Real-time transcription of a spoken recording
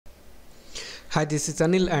Hi, this is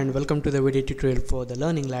Anil and welcome to the video tutorial for the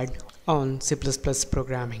Learning Lab on C++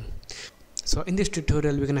 programming. So in this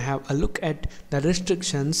tutorial we're going to have a look at the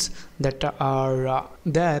restrictions that are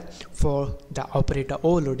there for the operator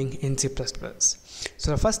overloading in C++.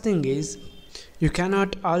 So the first thing is you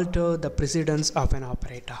cannot alter the precedence of an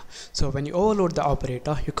operator. So when you overload the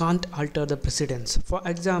operator, you can't alter the precedence. For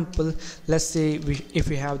example, let's say if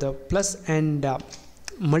we have the plus and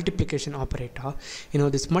multiplication operator,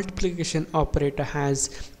 this multiplication operator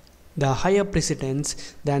has the higher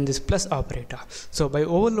precedence than this plus operator. So by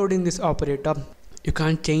overloading this operator, you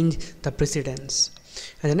can't change the precedence.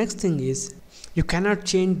 And the next thing is you cannot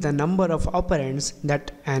change the number of operands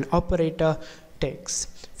that an operator takes.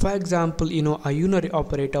 For example, a unary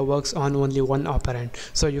operator works on only one operand,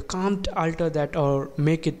 so you can't alter that or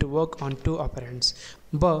make it to work on two operands.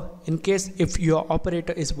 But in case if your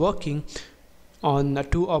operator is working on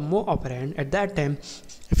two or more operand, at that time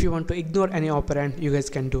if you want to ignore any operand, you guys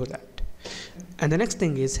can do that. And the next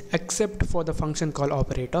thing is, except for the function call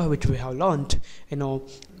operator which we have learned,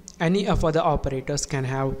 any of other operators can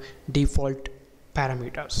have default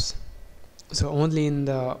parameters. So only in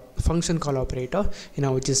the function call operator,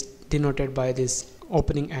 which is denoted by this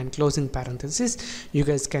opening and closing parenthesis, you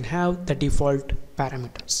guys can have the default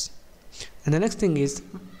parameters. And the next thing is,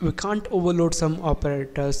 we can't overload some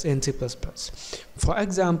operators in C++. For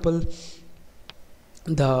example,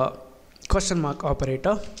 the question mark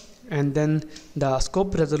operator, and then the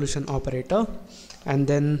scope resolution operator, and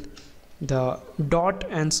then the dot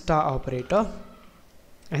and star operator,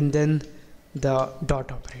 and then the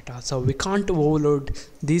dot operator. So we can't overload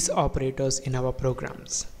these operators in our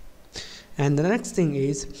programs. And the next thing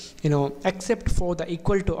is, except for the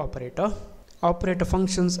equal to operator, operator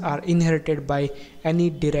functions are inherited by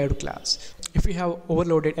any derived class. If you have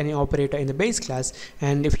overloaded any operator in the base class,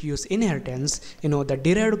 and if you use inheritance, the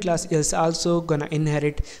derived class is also gonna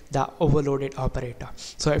inherit the overloaded operator.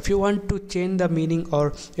 So if you want to change the meaning,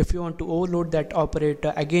 or if you want to overload that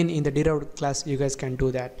operator again in the derived class, you guys can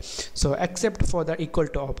do that. So except for the equal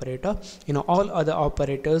to operator, all other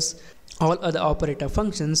operator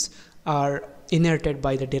functions are inherited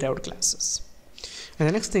by the derived classes. And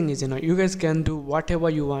the next thing is, you guys can do whatever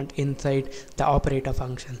you want inside the operator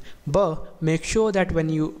function, but make sure that when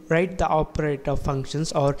you write the operator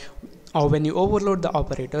functions, or when you overload the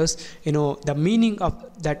operators, the meaning of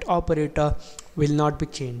that operator will not be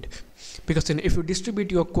changed. Because if you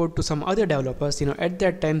distribute your code to some other developers, at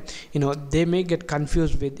that time, they may get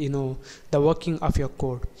confused with the working of your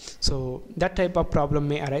code. So that type of problem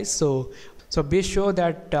may arise. So be sure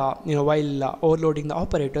that while overloading the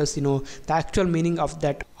operators, the actual meaning of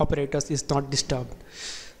that operators is not disturbed.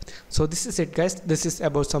 So this is it, guys. This is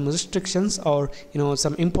about some restrictions, or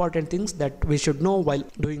some important things that we should know while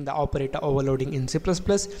doing the operator overloading in C++.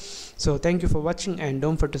 So thank you for watching, and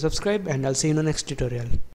don't forget to subscribe, and I'll see you in the next tutorial.